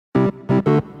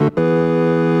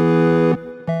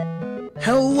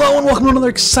welcome to another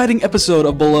exciting episode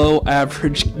of Below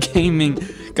Average Gaming.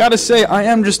 Gotta say, I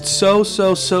am just so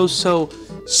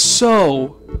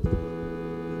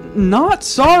not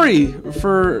sorry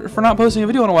for not posting a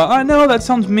video in a while. I know that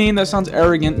sounds mean, that sounds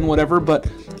arrogant and whatever,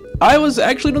 but I was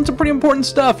actually doing some pretty important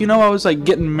stuff. You know, I was like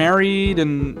getting married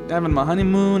and having my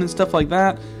honeymoon and stuff like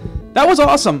that. That was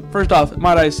awesome, first off,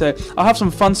 might I say. I'll have some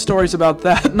fun stories about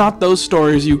that. Not those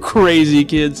stories, you crazy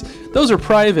kids. Those are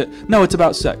private. No, it's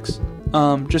about sex.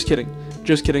 Just kidding.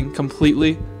 Just kidding,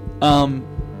 completely.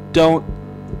 Don't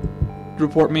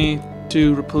report me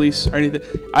to the police or anything.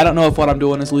 I don't know if what I'm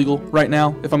doing is legal right now,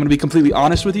 if I'm going to be completely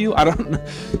honest with you. I don't know.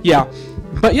 Yeah.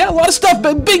 But yeah, a lot of stuff,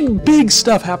 big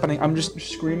stuff happening. I'm just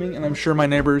screaming, and I'm sure my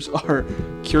neighbors are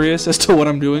curious as to what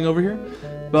I'm doing over here.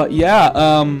 But yeah,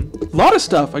 a lot of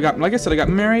stuff. Like I said, I got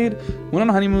married, went on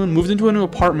a honeymoon, moved into a new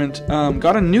apartment,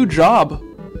 got a new job,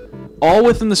 all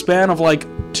within the span of like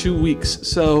 2 weeks.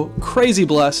 So crazy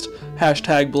blessed,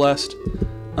 hashtag blessed,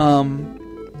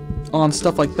 on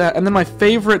stuff like that. And then my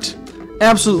favorite,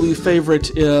 absolutely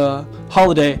favorite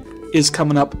holiday is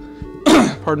coming up.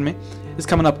 Pardon me, is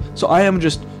coming up. So I am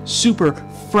just super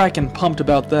frackin' pumped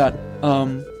about that.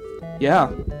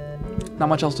 Yeah. Not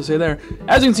much else to say there.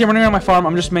 As you can see, I'm running around my farm.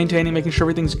 I'm just maintaining, making sure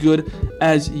everything's good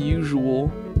as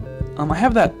usual. I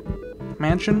have that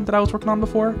mansion that I was working on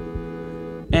before,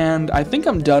 and I think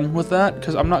I'm done with that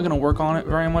because I'm not going to work on it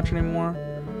very much anymore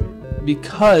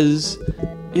because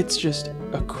it's just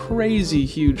a crazy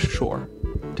huge chore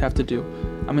to have to do.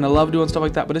 I mean, I love doing stuff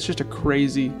like that, but it's just a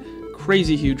crazy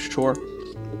huge chore.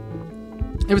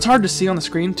 If it's hard to see on the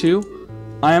screen too,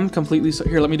 I am completely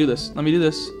here. Let me do this. Let me do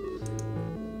this.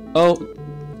 Oh,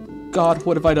 God,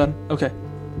 what have I done? Okay.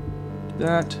 Do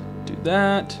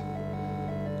that.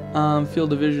 Field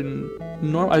division.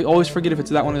 I always forget if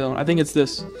it's that one or the other one. I think it's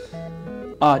this.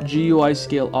 GUI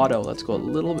scale auto. Let's go a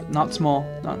little bit. Not small.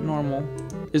 Not normal.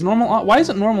 Is normal? Why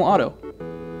isn't normal auto?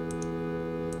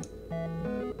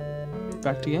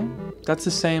 Back to game. That's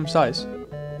the same size.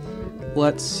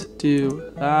 Let's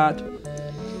do that.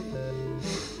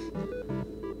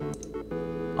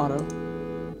 Auto.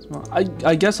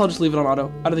 I guess I'll just leave it on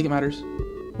auto. I don't think it matters.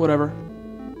 Whatever.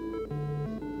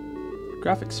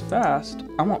 Graphics fast?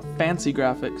 I want fancy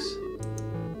graphics.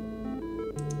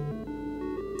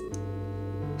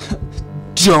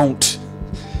 Don't!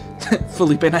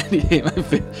 Felipe 98.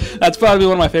 That's probably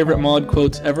one of my favorite mod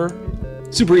quotes ever.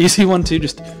 Super easy one too.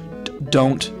 Just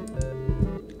don't.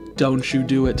 Don't you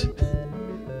do it.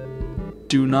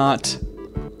 Do not.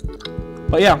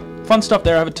 But yeah, fun stuff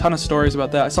there. I have a ton of stories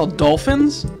about that. I saw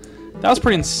dolphins. That was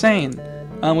pretty insane.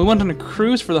 We went on a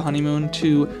cruise for the honeymoon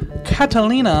to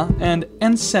Catalina and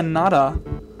Ensenada,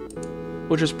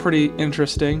 which is pretty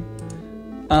interesting.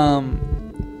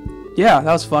 Yeah,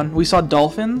 that was fun. We saw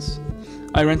dolphins.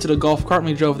 I rented a golf cart and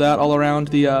we drove that all around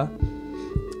the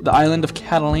island of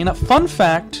Catalina. Fun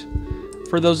fact,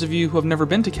 for those of you who have never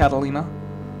been to Catalina,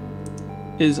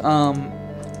 is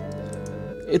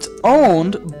it's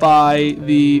owned by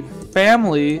the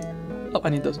family. Oh,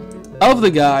 I need those. Of the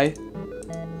guy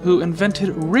who invented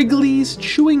Wrigley's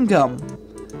chewing gum.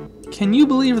 Can you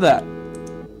believe that?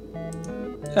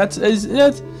 That's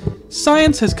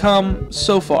science has come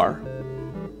so far,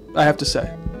 I have to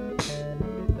say.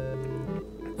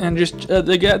 And just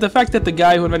the fact that the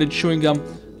guy who invented chewing gum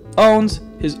owns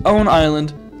his own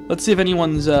island. Let's see if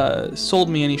anyone's sold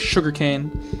me any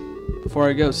sugarcane before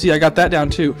I go. See, I got that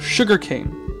down too. Sugarcane,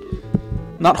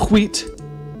 not wheat.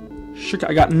 Sugar.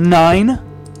 I got 9.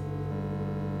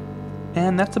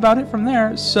 And that's about it from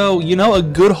there. So, you know, a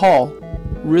good haul.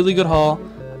 Really good haul.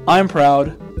 I'm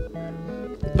proud.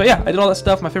 But yeah, I did all that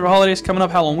stuff. My favorite holiday is coming up,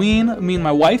 Halloween. Me and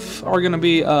my wife are going to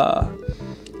be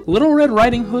Little Red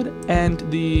Riding Hood and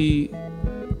the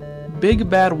Big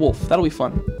Bad Wolf. That'll be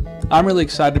fun. I'm really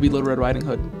excited to be Little Red Riding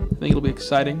Hood. I think it'll be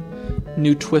exciting.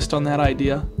 New twist on that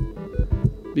idea.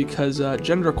 Because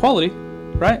gender equality,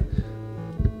 right?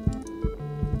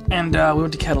 And we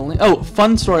went to Catalina. Oh,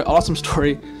 fun story, awesome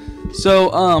story.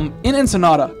 So, in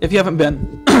Ensenada, if you haven't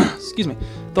been, excuse me,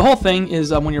 the whole thing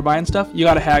is when you're buying stuff, you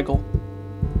gotta haggle.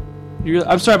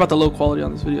 I'm sorry about the low quality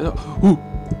on this video. Ooh,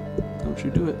 don't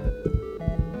you do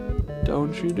it.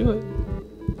 Don't you do it.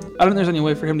 I don't think there's any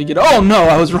way for him to get. Oh no,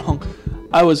 I was wrong.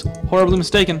 I was horribly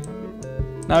mistaken.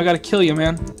 Now I gotta kill you,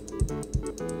 man.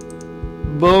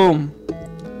 Boom.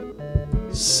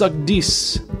 Suck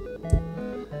this.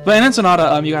 But in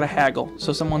Ensenada, you gotta haggle.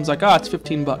 So someone's like, it's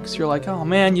 15 bucks. You're like, oh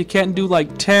man, you can't do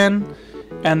like 10.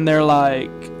 And they're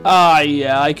like,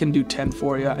 yeah, I can do 10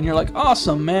 for you. And you're like,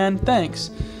 awesome, man,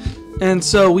 thanks. And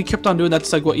so we kept on doing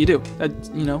that's like what you do. That,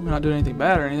 you know, we're not doing anything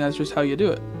bad or anything. That's just how you do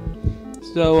it.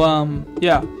 So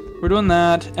yeah, we're doing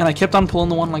that, and I kept on pulling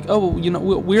the one like, oh, you know,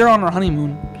 we're on our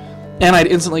honeymoon, and I'd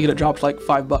instantly get it dropped like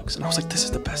 $5, and I was like, this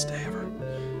is the best day ever.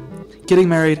 Getting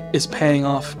married is paying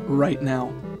off right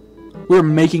now. We're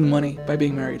making money by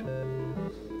being married.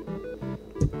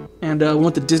 And we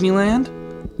went to Disneyland.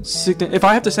 If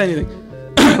I have to say anything,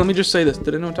 let me just say this.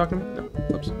 Did anyone talk to me? No.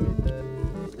 Oops.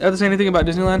 If I have to say anything about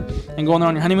Disneyland and going there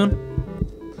on your honeymoon,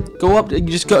 go up.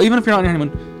 Just go. Even if you're not on your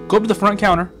honeymoon, go up to the front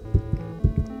counter.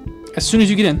 As soon as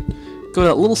you get in, go to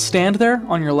that little stand there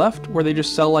on your left where they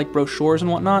just sell like brochures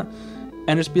and whatnot,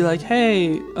 and just be like,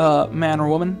 "Hey, man or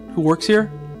woman who works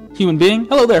here, human being.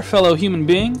 Hello there, fellow human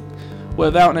being,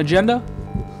 without an agenda.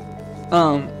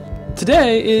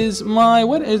 Today is my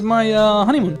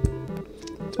honeymoon.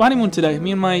 It's my honeymoon today.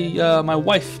 Me and my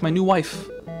wife, my new wife.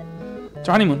 It's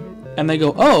our honeymoon." And they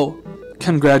go, "Oh,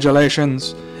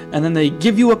 congratulations!" And then they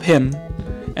give you a pin,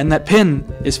 and that pin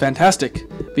is fantastic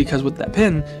because with that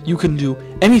pin you can do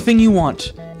anything you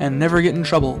want and never get in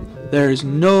trouble. There's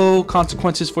no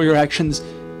consequences for your actions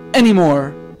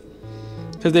anymore.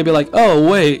 Because they'd be like, "Oh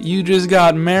wait, you just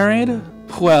got married?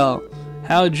 Well,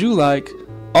 how'd you like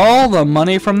all the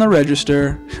money from the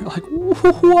register?" You're like,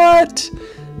 "What?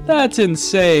 That's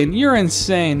insane. You're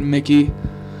insane, Mickey."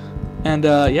 And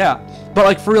yeah, but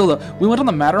like for real though, we went on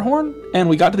the Matterhorn and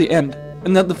we got to the end.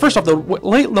 And first off, the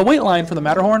wait line for the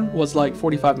Matterhorn was like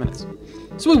 45 minutes.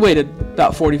 So we waited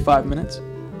about 45 minutes,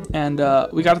 and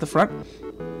we got to the front,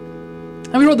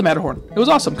 and we rode the Matterhorn. It was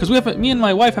awesome because me and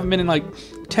my wife haven't been in like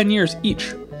 10 years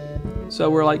each. So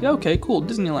we're like, okay, cool,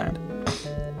 Disneyland.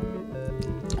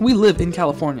 We live in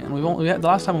California, and the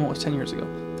last time we went was 10 years ago.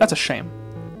 That's a shame.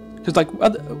 Because like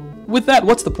with that,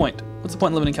 what's the point? What's the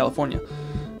point in living in California?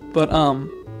 But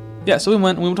yeah, so we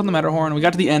went on the Matterhorn. We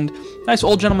got to the end. Nice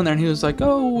old gentleman there, and he was like,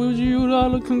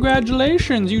 "Oh,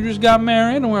 congratulations, you just got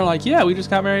married." And we're like, "Yeah, we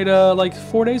just got married like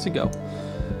 4 days ago."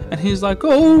 And he's like,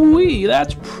 "Oh,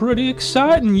 that's pretty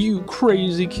exciting, you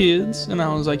crazy kids." And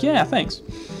I was like, "Yeah, thanks."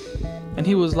 And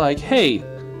he was like, "Hey,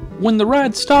 when the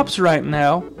ride stops right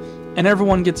now and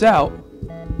everyone gets out,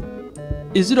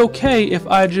 is it okay if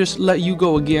I just let you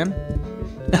go again?"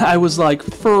 And I was like,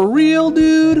 "For real,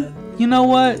 dude? You know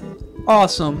what?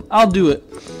 Awesome, I'll do it."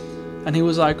 And he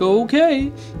was like,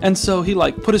 "Okay." And so he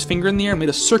like put his finger in the air and made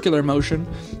a circular motion,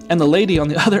 and the lady on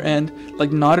the other end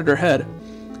like nodded her head.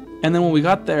 And then when we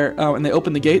got there and they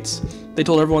opened the gates, they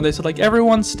told everyone, they said like,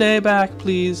 "Everyone stay back,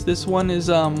 please. This one is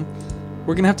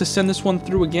we're gonna have to send this one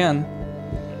through again."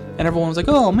 And everyone was like,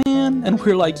 "Oh man." And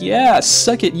we're like, "Yeah,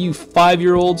 suck it, you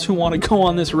 5-year-olds who want to go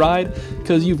on this ride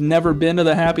because you've never been to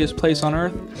the happiest place on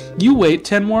earth. You wait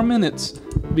 10 more minutes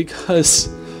because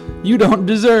you don't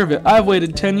deserve it. I've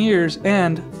waited 10 years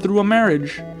and through a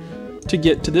marriage to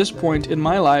get to this point in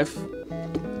my life.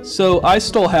 So I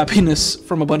stole happiness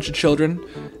from a bunch of children,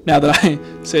 now that I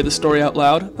say the story out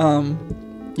loud."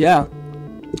 Yeah.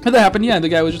 That happened, yeah. The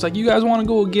guy was just like, "You guys want to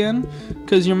go again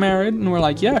because you're married?" And we're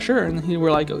like, "Yeah, sure." And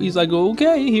he's like,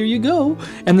 "Okay, here you go."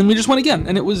 And then we just went again,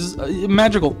 and it was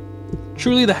magical.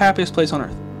 Truly the happiest place on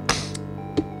earth.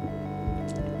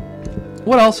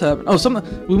 What else happened? Oh,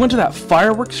 we went to that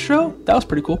fireworks show. That was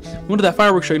pretty cool. We went to that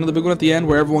fireworks show, you know, the big one at the end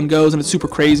where everyone goes and it's super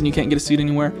crazy and you can't get a seat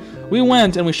anywhere. We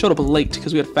went and we showed up late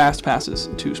because we had fast passes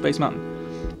to Space Mountain.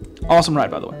 Awesome ride,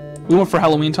 by the way. We went for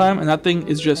Halloween time, and that thing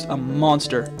is just a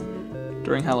monster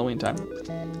during Halloween time.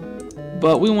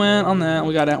 But we went on that, and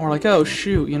we got out, and we're like, "Oh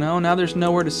shoot, you know, now there's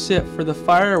nowhere to sit for the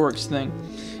fireworks thing."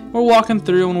 We're walking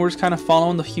through, and we're just kind of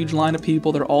following the huge line of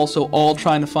people that are also all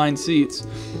trying to find seats.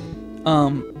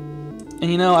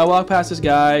 And you know, I walked past this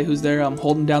guy who's there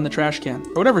holding down the trash can,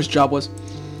 or whatever his job was.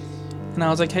 And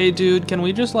I was like, "Hey dude, can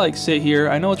we just like sit here?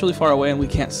 I know it's really far away and we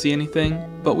can't see anything,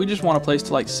 but we just want a place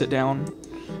to like sit down,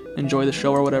 enjoy the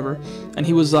show or whatever." And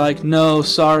he was like, "No,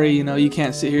 sorry, you know, you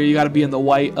can't sit here. You gotta be in the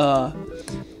white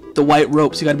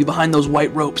ropes. You gotta be behind those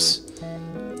white ropes."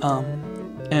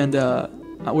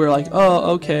 We're like,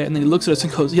 "Oh, okay." And then he looks at us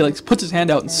and goes, he like puts his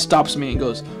hand out and stops me and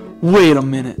goes, "Wait a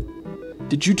minute.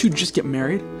 Did you two just get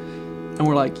married?" And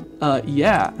we're like,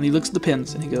 "Yeah." And he looks at the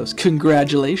pins and he goes,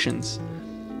 "Congratulations."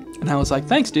 And I was like,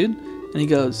 "Thanks, dude." And he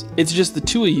goes, "It's just the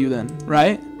two of you then,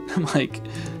 right?" I'm like,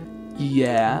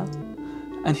 "Yeah."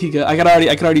 And he goes, I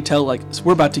could already tell, like, so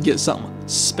we're about to get something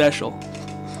special.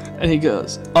 And he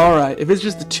goes, "All right, if it's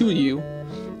just the two of you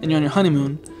and you're on your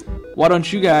honeymoon, why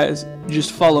don't you guys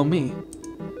just follow me?"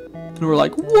 And we're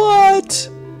like, "What?"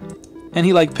 And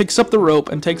he like picks up the rope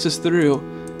and takes us through.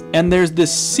 And there's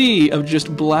this sea of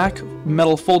just black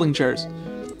metal folding chairs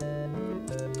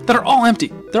that are all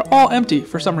empty. They're all empty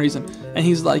for some reason. And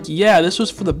he's like, "Yeah, this was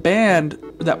for the band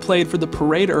that played for the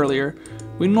parade earlier.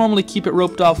 We normally keep it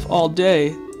roped off all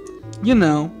day, you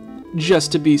know,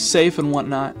 just to be safe and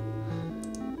whatnot.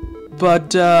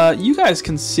 But you guys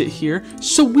can sit here.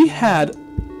 So we had,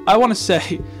 I want to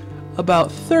say,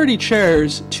 about 30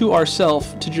 chairs to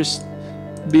ourselves to just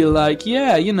be like,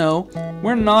 yeah, you know,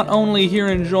 we're not only here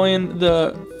enjoying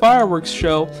the fireworks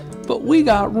show, but we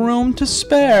got room to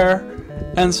spare.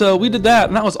 And so we did that,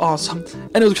 and that was awesome.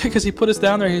 And it was great because he put us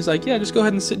down there. He's like, yeah, just go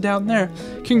ahead and sit down there.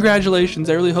 Congratulations.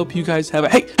 I really hope you guys have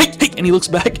it. Hey, hey, hey. And he looks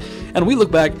back, and we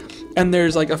look back, and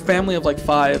there's like a family of like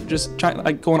 5 just trying,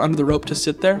 like going under the rope to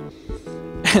sit there.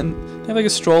 And they have like a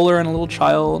stroller and a little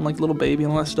child and like a little baby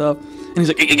and all that stuff. And he's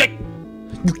like, hey, hey, hey,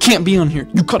 you can't be on here.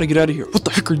 You gotta get out of here. What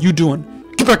the heck are you doing?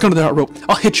 Get back under that rope.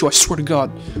 I'll hit you, I swear to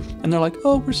God. And they're like,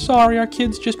 oh, we're sorry. Our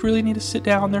kids just really need to sit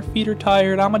down. Their feet are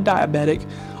tired. I'm a diabetic.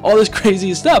 All this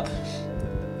crazy stuff.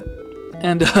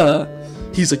 And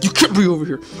he's like, you can't be over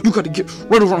here. You got to get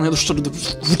right over on the other side of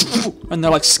the... And they're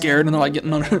like scared, and they're like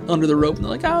getting under the rope. And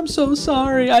they're like, I'm so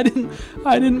sorry. I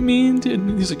didn't mean to.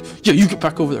 And he's like, yeah, you get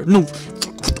back over there. No.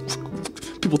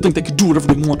 People think they can do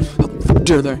whatever they want. How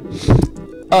dare they?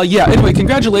 Yeah, anyway,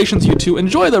 congratulations, you two.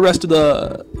 Enjoy the rest of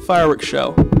the fireworks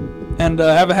show. And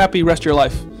have a happy rest of your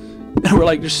life. And we're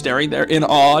like just staring there in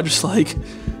awe, just like,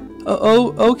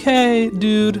 oh, okay,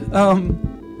 dude.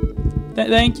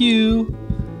 Thank you.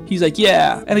 He's like,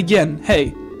 yeah. And again,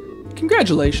 hey,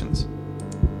 congratulations.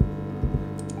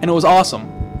 And it was awesome.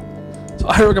 So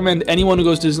I recommend anyone who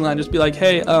goes to Disneyland just be like,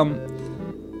 hey,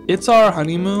 it's our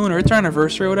honeymoon or it's our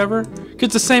anniversary or whatever.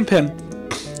 It's the same pin.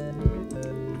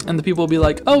 And the people will be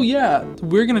like, oh yeah,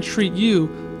 we're gonna treat you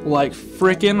like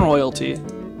frickin' royalty.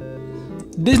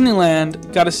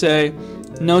 Disneyland, gotta say,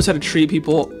 knows how to treat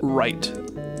people right.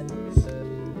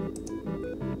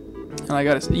 And I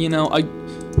gotta say, you know, I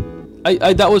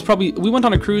that was probably, we went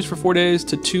on a cruise for 4 days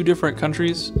to 2 different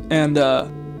countries, and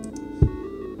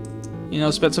you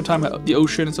know, spent some time at the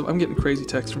ocean and stuff. I'm getting crazy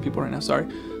texts from people right now, sorry.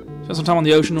 Spent some time on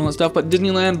the ocean and all that stuff, but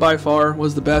Disneyland by far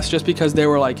was the best just because they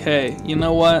were like, hey, you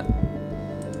know what?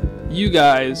 You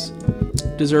guys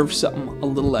deserve something a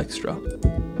little extra.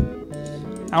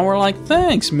 And we're like,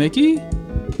 thanks, Mickey.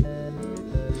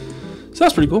 So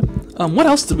that's pretty cool. What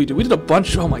else did we do? We did a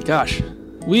bunch. Oh my gosh.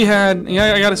 We had,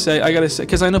 yeah, I gotta say,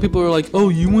 because I know people are like, oh,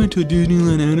 you went to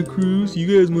Disneyland and a cruise?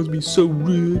 You guys must be so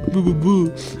rich. Boo, boo,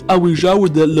 boo. I wish I were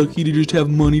that lucky to just have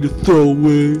money to throw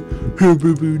away.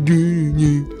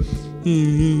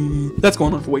 That's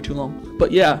going on for way too long.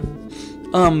 But yeah.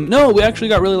 No, we actually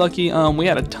got really lucky. We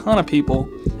had a ton of people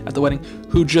at the wedding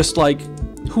who just like,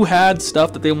 who had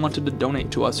stuff that they wanted to donate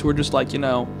to us, who were just like, you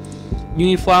know, you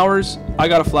need flowers? I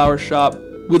got a flower shop.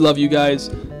 We love you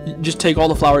guys. Just take all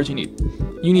the flowers you need.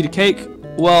 You need a cake?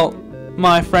 Well,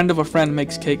 my friend of a friend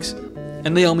makes cakes,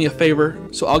 and they owe me a favor,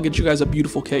 so I'll get you guys a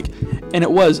beautiful cake. And it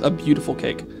was a beautiful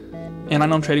cake. And I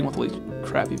know I'm trading with all these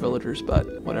crappy villagers,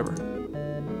 but whatever.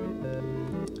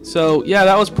 So, yeah,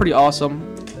 that was pretty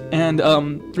awesome. And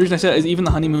the reason I said it is even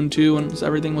the honeymoon too, and so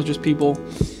everything was just people,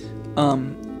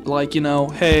 like, you know,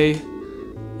 hey,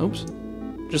 oops,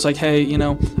 just like, hey, you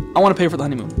know, I want to pay for the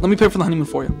honeymoon. Let me pay for the honeymoon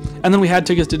for you. And then we had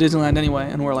tickets to Disneyland anyway,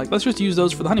 and we're like, let's just use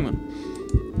those for the honeymoon.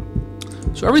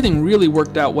 So everything really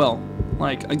worked out well.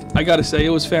 Like, I gotta say, it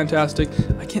was fantastic.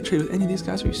 I can't trade with any of these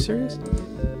guys. Are you serious?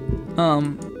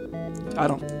 I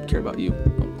don't care about you.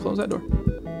 Oh, close that door.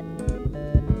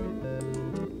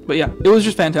 But yeah, it was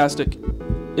just fantastic.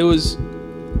 It was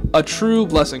a true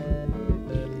blessing.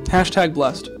 Hashtag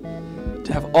blessed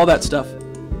to have all that stuff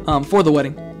for the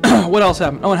wedding. What else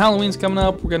happened? Oh, and Halloween's coming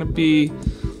up. We're going to be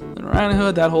in Rhino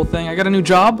Hood, that whole thing. I got a new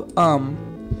job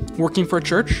working for a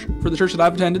church, for the church that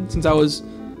I've attended since I was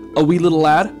a wee little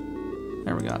lad.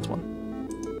 There we go, that's one.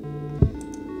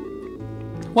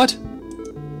 What?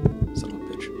 Son of a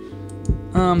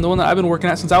bitch. The one that I've been working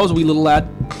at since I was a wee little lad.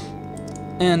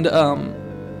 And,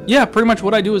 yeah, pretty much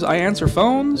what I do is I answer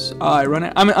phones, I run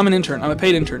it. I'm an intern. I'm a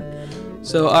paid intern.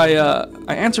 So I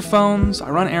answer phones,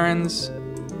 I run errands.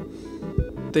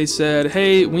 They said,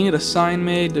 hey, we need a sign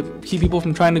made to keep people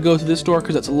from trying to go to this store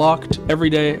because it's locked every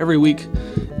day, every week.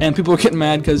 And people are getting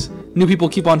mad because new people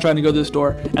keep on trying to go to this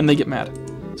store and they get mad. So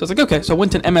I was like, okay. So I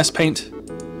went to MS Paint,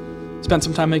 spent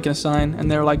some time making a sign, and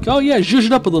they're like, oh yeah, zhuzh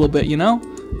it up a little bit, you know?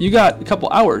 You got a couple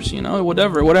hours, you know,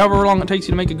 whatever long it takes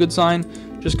you to make a good sign,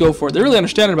 just go for it. They're really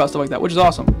understanding about stuff like that, which is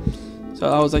awesome. So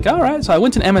I was like, all right. So I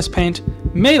went to MS Paint,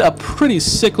 made a pretty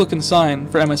sick looking sign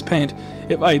for MS Paint.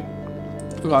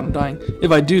 Oh God, I'm dying. If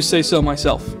I do say so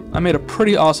myself, I made a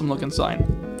pretty awesome looking sign.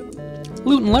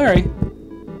 Loot and Larry.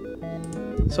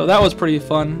 So that was pretty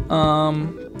fun.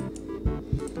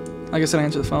 Like I said, I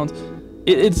answer the phones.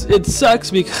 It sucks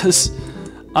because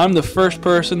I'm the first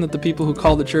person that the people who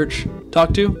call the church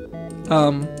talk to.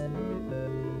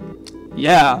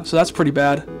 Yeah, so that's pretty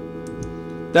bad.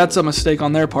 That's a mistake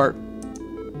on their part.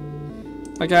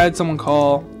 Like, I had someone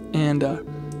call and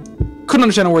couldn't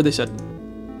understand a word they said.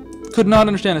 Could not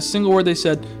understand a single word they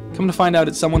said. Come to find out,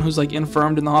 it's someone who's like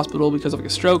infirmed in the hospital because of like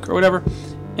a stroke or whatever.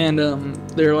 And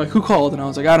they're like, who called? And I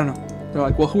was like, I don't know. They're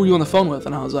like, well, who were you on the phone with?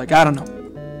 And I was like, I don't know.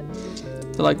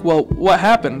 They're like, well, what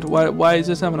happened? Why is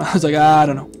this happening? I was like, I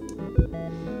don't know.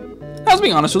 I was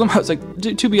being honest with them. I was like,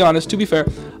 to be honest, to be fair,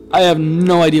 I have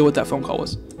no idea what that phone call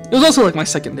was. It was also like my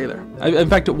second day there. In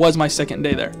fact, it was my second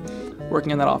day there,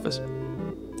 working in that office.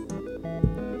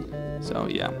 So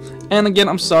yeah. And again,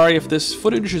 I'm sorry if this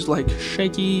footage is like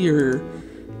shaky or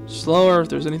slower, if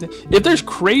there's anything. If there's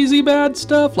crazy bad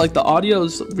stuff, like the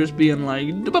audio's just being like,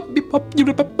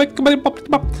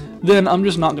 then I'm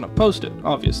just not gonna post it,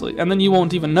 obviously. And then you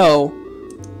won't even know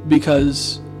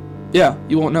because, yeah,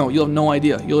 you won't know. You'll have no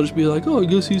idea. You'll just be like, oh, I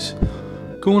guess he's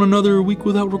going another week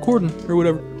without recording or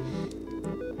whatever.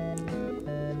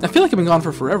 I feel like I've been gone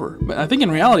for forever, but I think in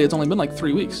reality it's only been like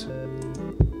 3 weeks.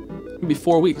 Maybe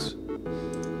 4 weeks.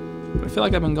 But I feel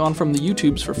like I've been gone from the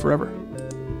YouTubes for forever.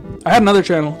 I had another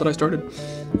channel that I started.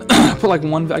 Put like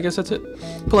one, I guess that's it.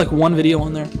 Put like one video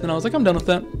on there, and I was like, I'm done with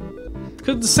that.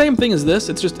 Because it's the same thing as this,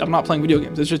 it's just, I'm not playing video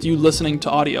games. It's just you listening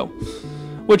to audio.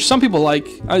 Which some people like.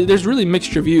 There's really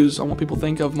mixed reviews on what people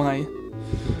think of my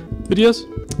videos.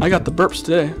 I got the burps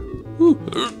today.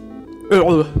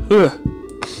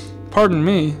 Pardon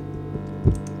me.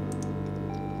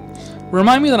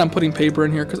 Remind me that I'm putting paper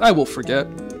in here, because I will forget.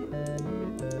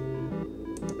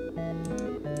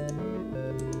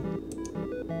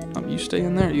 You stay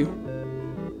in there, you.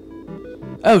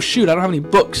 Oh shoot, I don't have any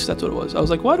books. That's what it was. I was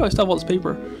like, why do I still have all this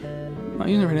paper? I'm not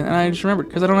using it right now. And I just remembered,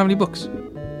 because I don't have any books.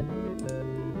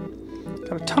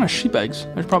 Got a ton of sheep eggs.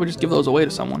 I should probably just give those away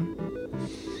to someone.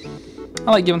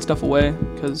 I like giving stuff away,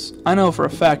 because I know for a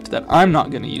fact that I'm not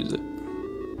going to use it.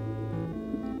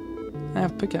 I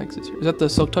have pickaxes here. Is that the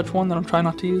Silk Touch one that I'm trying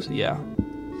not to use? Yeah.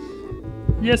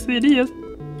 Yes, it is.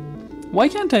 Why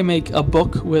can't I make a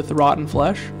book with rotten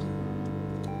flesh?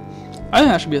 I think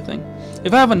that should be a thing.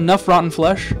 If I have enough rotten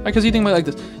flesh, because you think about it like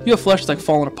this, you have flesh that's like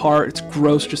falling apart, it's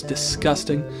gross, just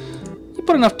disgusting. You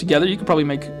put enough together, you could probably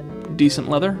make decent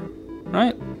leather,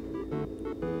 right?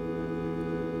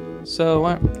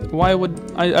 So why would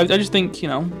I just think, you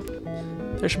know,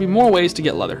 there should be more ways to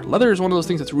get leather. Leather is one of those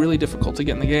things that's really difficult to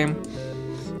get in the game,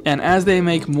 and as they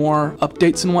make more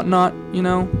updates and whatnot, you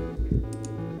know,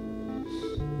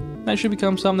 that should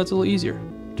become something that's a little easier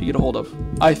to get a hold of,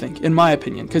 I think, in my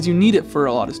opinion, because you need it for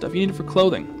a lot of stuff. You need it for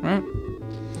clothing, right?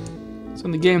 So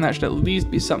in the game, that should at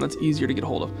least be something that's easier to get a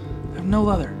hold of. I have no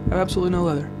leather. I have absolutely no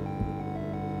leather.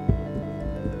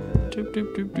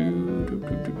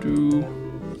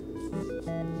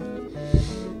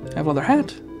 I have leather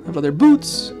hat. I have leather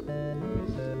boots.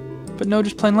 But no,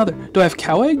 just plain leather. Do I have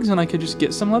cow eggs and I could just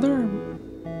get some leather?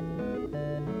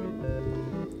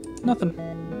 Nothing.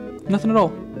 Nothing at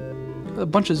all. A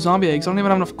bunch of zombie eggs. I don't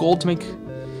even have enough gold to make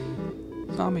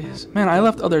zombies. Man, I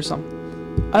left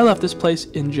I left this place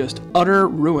in just utter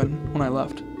ruin when I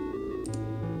left.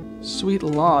 Sweet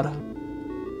Lord.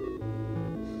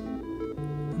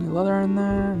 Any leather in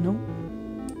there? Nope.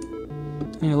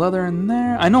 Any leather in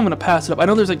there? I know I'm gonna pass it up. I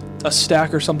know there's like a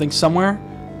stack or something somewhere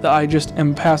that I just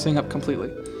am passing up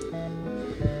completely.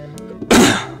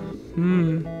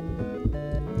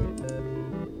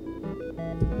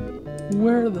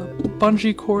 Where the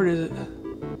bungee cord is it?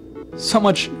 So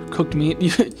much cooked meat.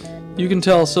 You can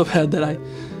tell so bad that I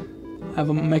have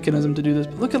a mechanism to do this.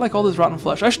 But look at like all this rotten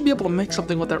flesh. I should be able to make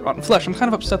something with that rotten flesh. I'm kind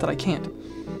of upset that I can't.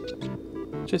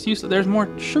 Just useless. There's more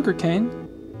sugar cane.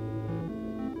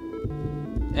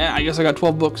 Yeah, I guess I got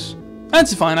 12 books.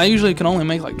 That's fine. I usually can only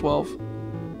make like 12.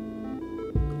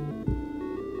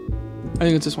 I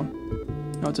think it's this one.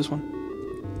 No, it's this one.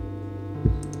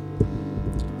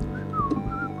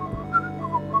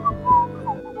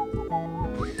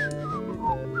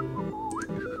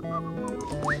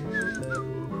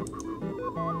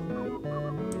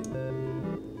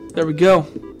 There we go.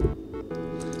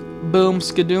 Boom,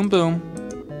 skadoom, boom.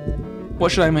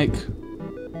 What should I make?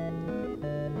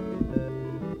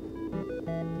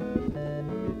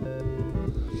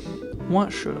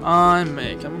 What should I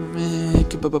make?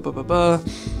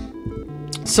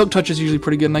 Silk Touch is usually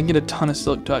pretty good, and I can get a ton of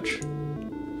Silk Touch.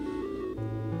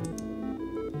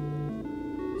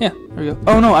 Yeah, there we go.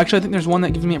 Oh no, actually I think there's one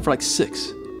that gives me it for like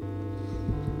 6.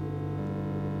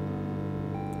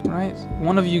 Right?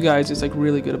 One of you guys is like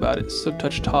really good about it. Silk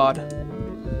Touch Todd.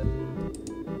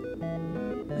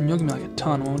 And you'll give me like a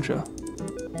ton, won't you?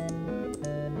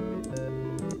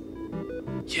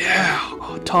 Yeah!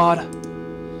 Oh, Todd.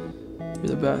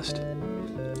 You're the best.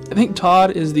 I think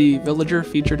Todd is the villager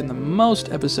featured in the most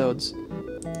episodes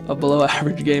of Below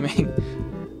Average Gaming.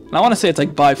 And I want to say it's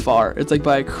like by far. It's like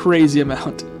by a crazy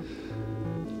amount.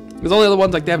 Because all the other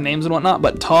ones, like, they have names and whatnot,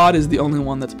 but Todd is the only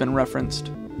one that's been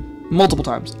referenced multiple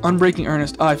times. Unbreaking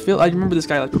Ernest. Oh, I remember this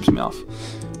guy, like, rips me off.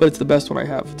 But it's the best one I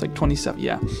have. It's like 27.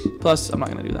 Yeah. Plus, I'm not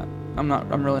going to do that. I'm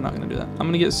really not going to do that. I'm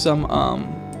going to get some,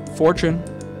 Fortune.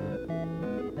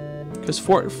 Because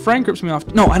Frank rips me off.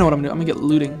 No, I know what I'm going to do. I'm going to get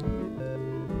looting.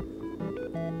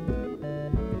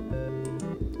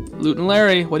 Lootin'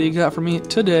 Larry, what do you got for me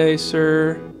today,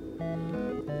 sir?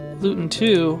 Lootin'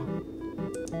 2.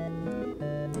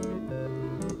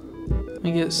 Let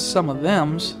me get some of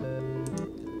thems.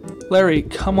 Larry,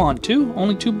 come on. 2?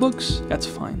 Only 2 books? That's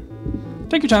fine.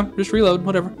 Take your time. Just reload.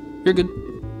 Whatever. You're good.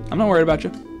 I'm not worried about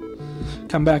you.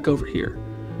 Come back over here.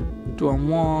 Do I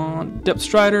want Depth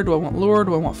Strider? Do I want Lure?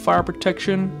 Do I want Fire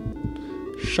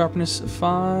Protection? Sharpness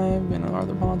 5. And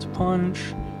other bonds. Punch.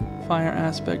 Fire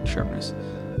Aspect. Sharpness.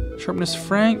 Sharpness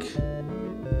Frank.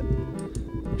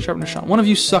 Sharpness Sean. One of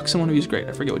you sucks and one of you is great.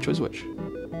 I forget which was which.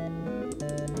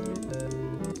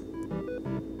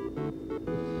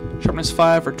 Sharpness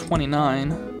 5 for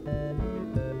 29.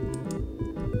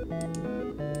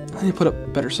 I need to put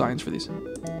up better signs for these.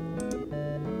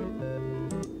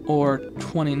 Or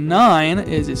 29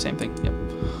 is the same thing. Yep.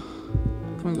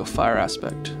 I'm gonna go Fire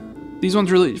Aspect. These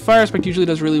ones really, Fire Aspect usually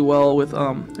does really well with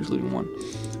there's looting 1.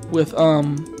 With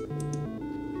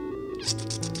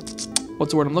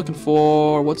what's the word I'm looking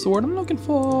for? What's the word I'm looking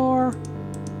for?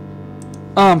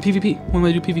 PvP. When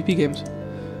we do PvP games.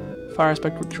 Fire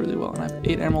Aspect works really well. And I have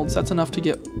 8 emeralds. That's enough to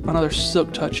get another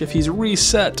Silk Touch if he's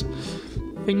reset.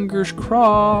 Fingers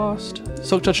crossed.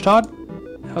 Silk Touch Todd?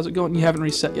 How's it going? You haven't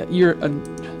reset yet. You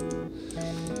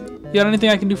got anything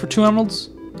I can do for 2 emeralds?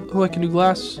 Oh, I can do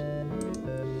glass.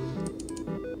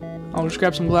 I'll just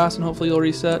grab some glass and hopefully you'll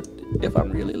reset. If I'm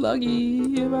really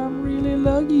lucky. If I'm really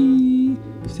lucky.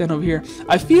 Stand over here.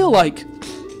 I feel like,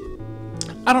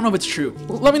 I don't know if it's true.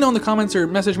 Let me know in the comments or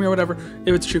message me or whatever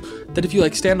if it's true. That if you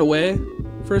like stand away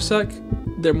for a sec,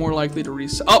 they're more likely to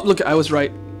reset. Oh, look, I was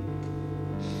right.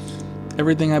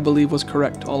 Everything I believe was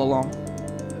correct all along.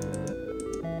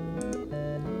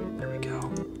 There we go.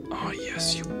 Oh,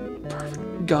 yes, you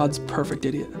perfect. God's perfect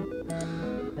idiot.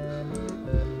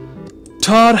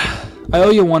 Todd, I owe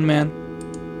you one, man.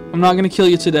 I'm not going to kill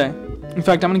you today. In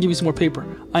fact, I'm going to give you some more paper.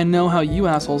 I know how you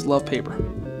assholes love paper.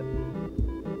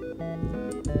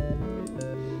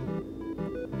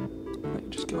 Right,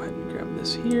 just go ahead and grab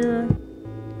this here.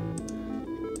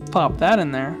 Pop that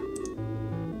in there.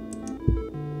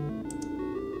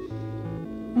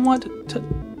 What?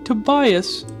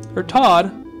 Tobias? Or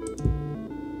Todd?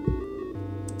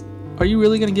 Are you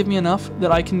really going to give me enough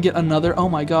that I can get another? Oh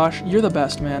my gosh, you're the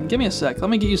best, man. Give me a sec. Let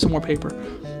me get you some more paper.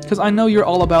 Because I know you're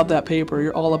all about that paper.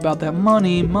 You're all about that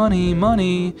money, money,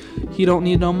 money. He don't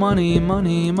need no money,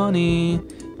 money, money.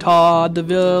 Todd the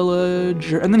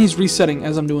villager. And then he's resetting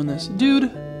as I'm doing this.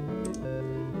 Dude,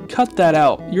 cut that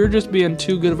out. You're just being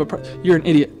too good of a You're an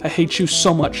idiot. I hate you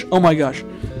so much. Oh my gosh.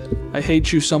 I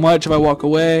hate you so much. If I walk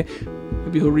away,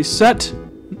 maybe he'll reset.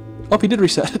 Oh, he did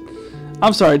reset.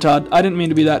 I'm sorry, Todd. I didn't mean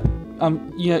to be that.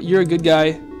 Yeah, you're a good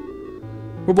guy.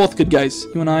 We're both good guys.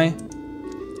 You and I.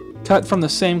 Cut from the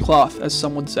same cloth, as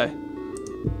some would say.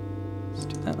 Let's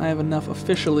do that. I have enough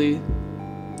officially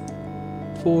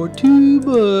for 2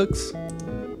 books.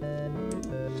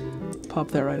 Pop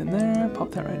that right in there.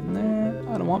 Pop that right in there.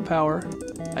 I don't want power.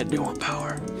 I do want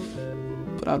power.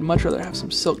 But I'd much rather have some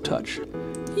Silk Touch.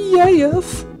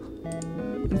 Yes!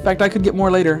 In fact, I could get more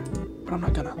later, but I'm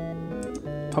not gonna.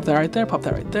 Pop that right there. Pop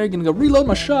that right there. Gonna go reload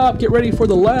my shop. Get ready for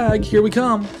the lag. Here we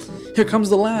come. Here comes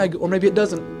the lag. Or maybe it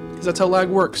doesn't. Because that's how lag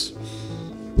works.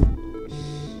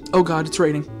 Oh god, it's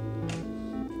raining.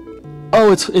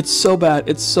 Oh, it's so bad.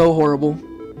 It's so horrible.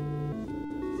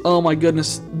 Oh my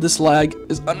goodness, this lag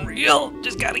is unreal.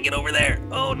 Just gotta get over there.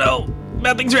 Oh no,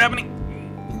 bad things are happening.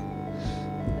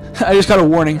 I just got a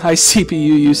warning. High CPU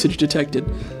usage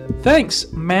detected.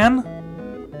 Thanks, man.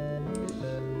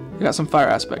 I got some Fire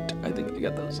Aspect. I think I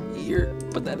got those here.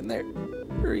 Put that in there.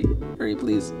 Hurry, hurry,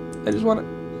 please. I just want it.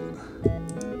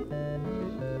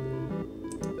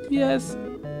 Yes.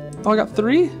 Oh, I got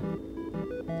 3?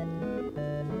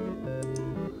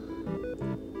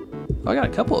 Oh, I got a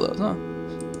couple of those, huh?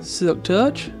 Silk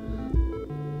Touch.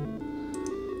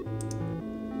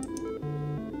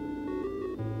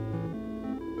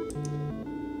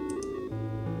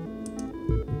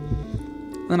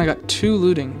 Then I got 2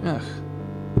 looting. Ugh.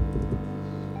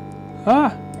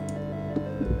 Ah!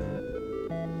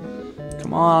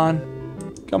 Come on.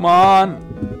 Come on.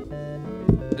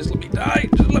 Just let me die.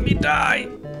 Just let me die.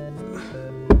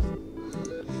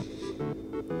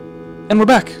 And we're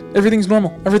back. Everything's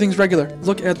normal. Everything's regular.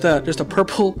 Look at that. Just a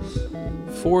purple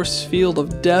force field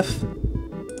of death.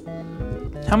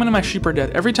 How many of my sheep are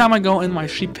dead? Every time I go in my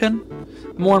sheep pen,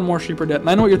 more and more sheep are dead. And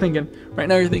I know what you're thinking. Right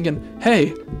now you're thinking,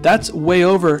 hey, that's way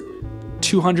over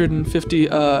 250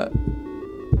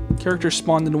 characters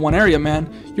spawned into one area,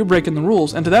 man. You're breaking the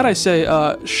rules. And to that I say,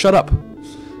 shut up.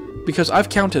 Because I've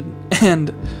counted.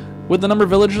 And with the number of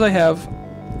villagers I have,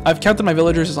 I've counted my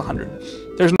villagers as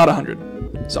 100. There's not 100.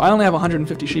 So I only have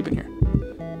 150 sheep in here.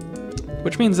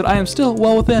 Which means that I am still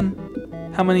well within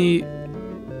how many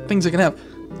things I can have.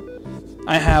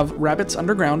 I have rabbits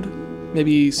underground.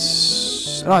 Maybe...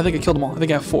 Oh, I think I killed them all. I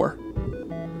think I have 4.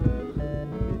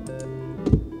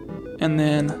 And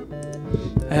then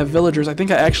I have villagers. I think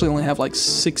I actually only have like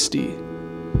 60.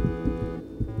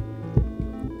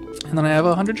 And then I have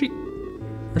 100 sheep.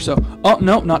 Or so. Oh,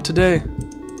 no, not today.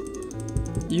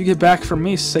 You get back from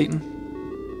me, Satan.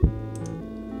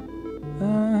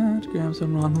 Grab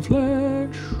some rotten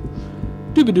flesh.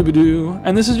 Doobie-doobie-doo.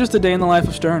 And this is just a day in the life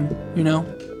of Stern, you know?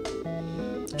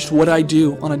 Just what I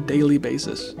do on a daily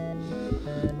basis.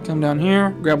 Come down here,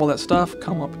 grab all that stuff,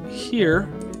 come up here.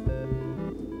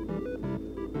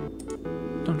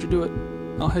 Don't you do it.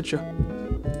 I'll hit you.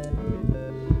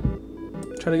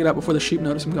 Try to get out before the sheep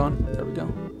notice I'm gone. There we go.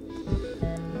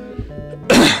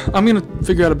 I'm gonna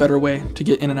figure out a better way to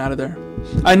get in and out of there.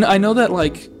 I know that,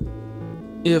 like,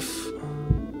 if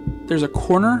there's a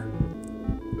corner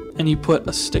and you put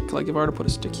a stick, like if I were to put a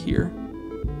stick here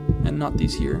and not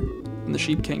these here, and the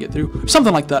sheep can't get through.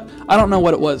 Something like that. I don't know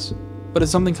what it was, but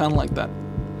it's something kind of like that.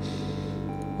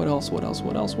 What else? What else?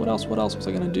 What else? What else? What else was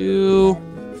I gonna do?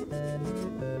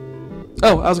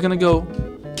 Oh, I was gonna go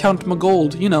count my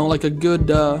gold, you know, like a good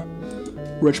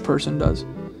rich person does.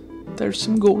 There's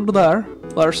some gold there.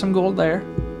 There's some gold there.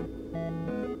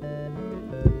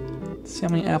 Let's see how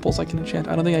many apples I can enchant.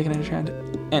 I don't think I can enchant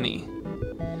any.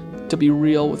 To be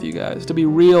real with you guys. To be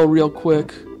real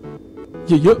quick.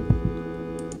 Yeah.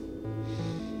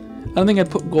 I don't think I'd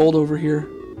put gold over here.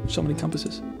 So many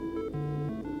compasses.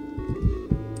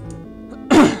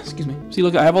 Excuse me. See,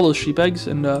 look, I have all those sheep eggs,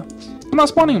 and I'm not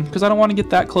spawning them because I don't want to get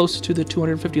that close to the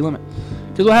 250 limit.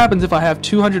 Because what happens if I have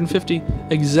 250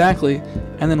 exactly,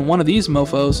 and then one of these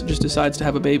mofos just decides to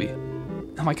have a baby?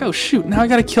 I'm like, oh shoot, now I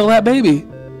gotta kill that baby.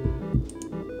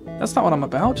 That's not what I'm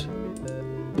about.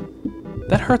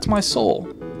 That hurts my soul.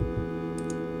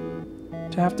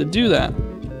 To have to do that.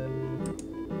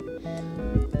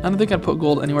 I don't think I'd put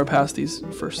gold anywhere past these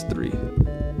first 3.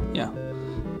 Yeah.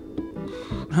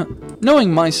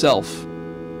 Knowing myself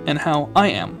and how I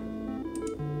am.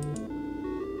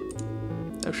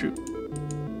 Oh shoot.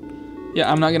 Yeah,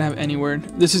 I'm not gonna have anywhere.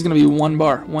 This is gonna be 1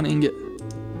 bar, 1 ingot.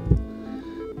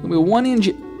 Gonna be 1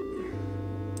 ingot.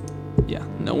 Yeah,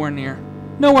 nowhere near.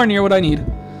 Nowhere near what I need.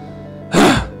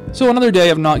 So another day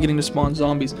of not getting to spawn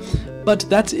zombies. But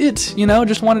that's it, you know,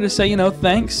 just wanted to say, you know,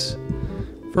 thanks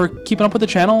for keeping up with the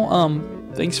channel.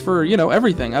 Thanks for, you know,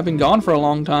 everything. I've been gone for a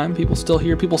long time. People still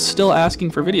here. People still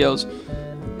asking for videos.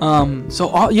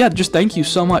 Yeah, just thank you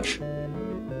so much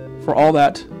for all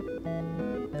that.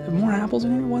 Have more apples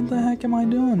in here? What the heck am I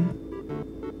doing?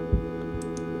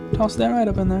 Toss that right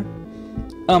up in there.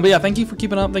 But yeah, thank you for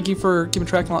keeping up. Thank you for keeping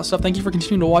track of all that stuff. Thank you for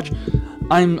continuing to watch.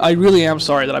 I really am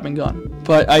sorry that I've been gone,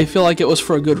 but I feel like it was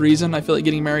for a good reason. I feel like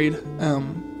getting married,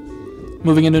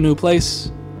 moving into a new place,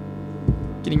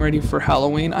 getting ready for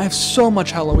Halloween. I have so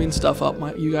much Halloween stuff up,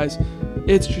 you guys.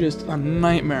 It's just a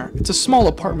nightmare. It's a small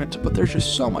apartment, but there's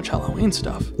just so much Halloween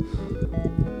stuff.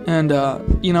 And,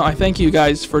 you know, I thank you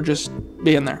guys for just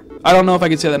being there. I don't know if I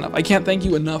could say that enough. I can't thank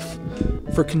you enough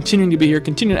for continuing to be here,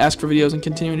 continuing to ask for videos, and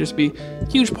continuing to just be a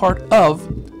huge part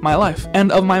of my life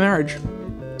and of my marriage.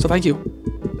 So thank you.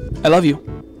 I love you.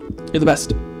 You're the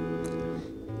best.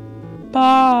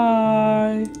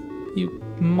 Bye, you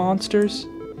monsters.